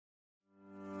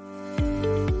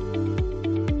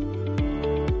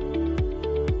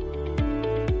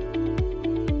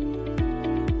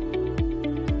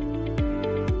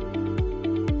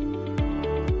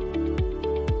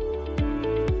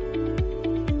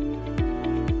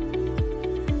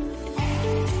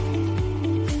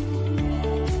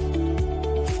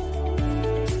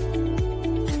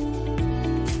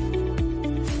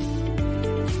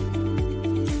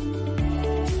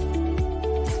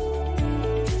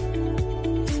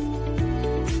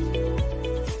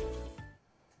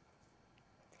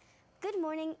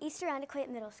East Irondequoit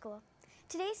Middle School.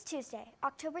 Today is Tuesday,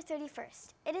 October 31st.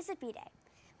 It is a B-Day.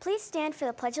 Please stand for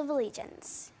the Pledge of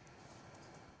Allegiance.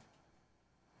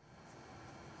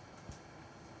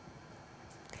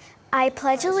 I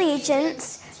pledge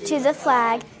allegiance to the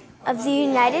flag of the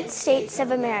United States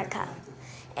of America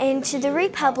and to the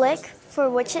republic for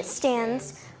which it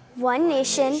stands, one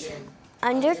nation,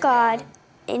 under God,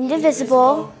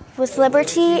 indivisible, with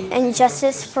liberty and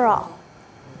justice for all.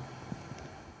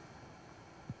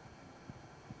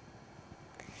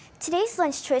 Today's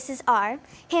lunch choices are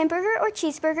hamburger or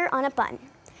cheeseburger on a bun,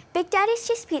 Big Daddy's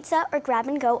cheese pizza or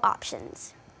grab-and-go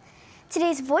options.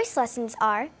 Today's voice lessons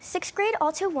are 6th grade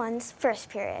alto 1s, first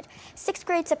period, 6th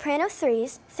grade soprano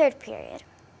 3s, third period.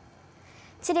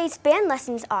 Today's band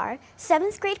lessons are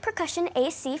 7th grade percussion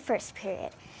AC, first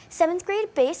period, 7th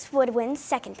grade bass woodwinds,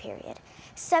 second period,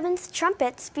 7th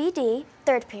trumpets BD,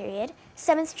 third period,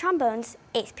 7th trombones,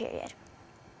 8th period.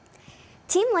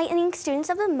 Team Lightning Students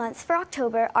of the Month for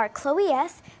October are Chloe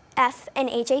F, and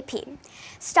AJP.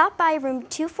 Stop by room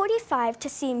 245 to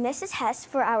see Mrs. Hess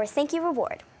for our thank you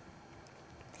reward.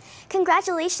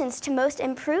 Congratulations to most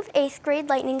improved 8th grade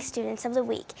Lightning Students of the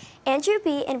Week, Andrew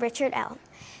B. and Richard L.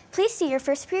 Please see your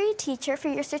first period teacher for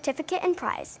your certificate and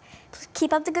prize.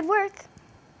 Keep up the good work.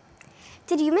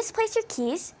 Did you misplace your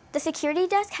keys? The security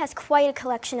desk has quite a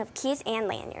collection of keys and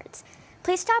lanyards.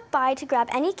 Please stop by to grab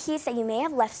any keys that you may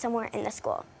have left somewhere in the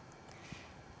school.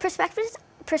 Perspectives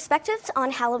on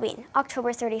Halloween,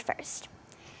 October 31st.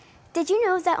 Did you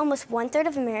know that almost 1/3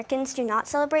 of Americans do not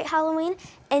celebrate Halloween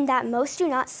and that most do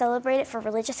not celebrate it for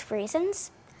religious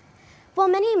reasons? While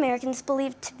many Americans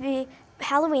believe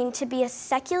Halloween to be a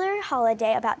secular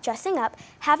holiday about dressing up,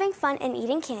 having fun, and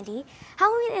eating candy,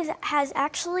 Halloween has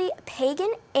actually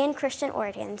pagan and Christian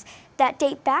origins that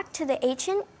date back to the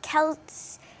ancient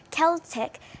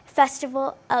Celtic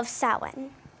festival of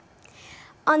Samhain.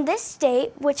 On this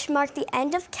date, which marked the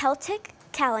end of Celtic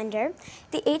calendar,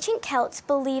 the ancient Celts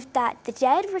believed that the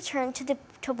dead returned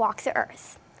to walk the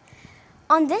earth.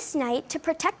 On this night, to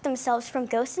protect themselves from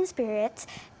ghosts and spirits,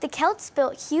 the Celts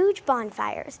built huge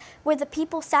bonfires where the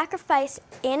people sacrificed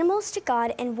animals to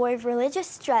God and wore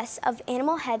religious dress of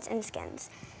animal heads and skins.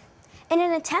 In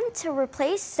an attempt to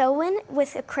replace Samhain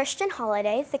with a Christian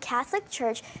holiday, the Catholic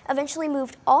Church eventually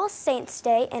moved All Saints'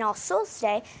 Day and All Souls'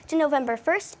 Day to November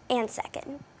 1st and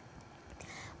 2nd.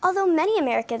 Although many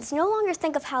Americans no longer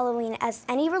think of Halloween as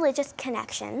any religious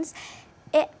connections,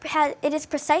 it is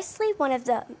precisely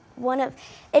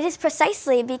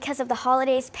because of the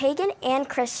holiday's pagan and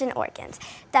Christian origins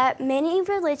that many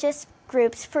religious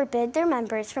groups forbid their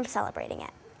members from celebrating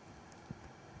it.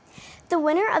 The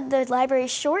winner of the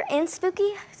library's short and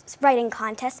spooky writing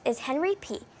contest is Henry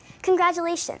P.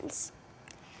 Congratulations!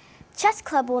 Chess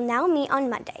Club will now meet on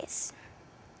Mondays.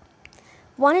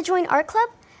 Want to join Art Club?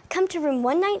 Come to room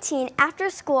 119 after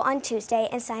school on Tuesday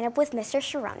and sign up with Mr.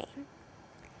 Sharoni.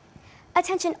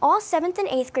 Attention all 7th and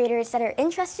 8th graders that are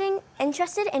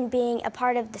interested in being a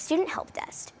part of the Student Help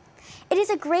Desk. It is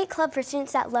a great club for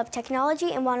students that love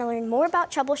technology and want to learn more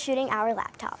about troubleshooting our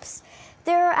laptops.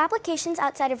 There are applications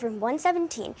outside of room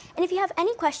 117, and if you have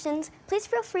any questions, please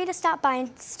feel free to stop by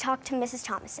and talk to Mrs.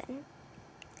 Thomason.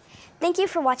 Thank you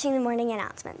for watching the morning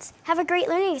announcements. Have a great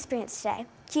learning experience today.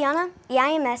 Gianna,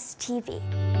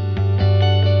 EIMSTV.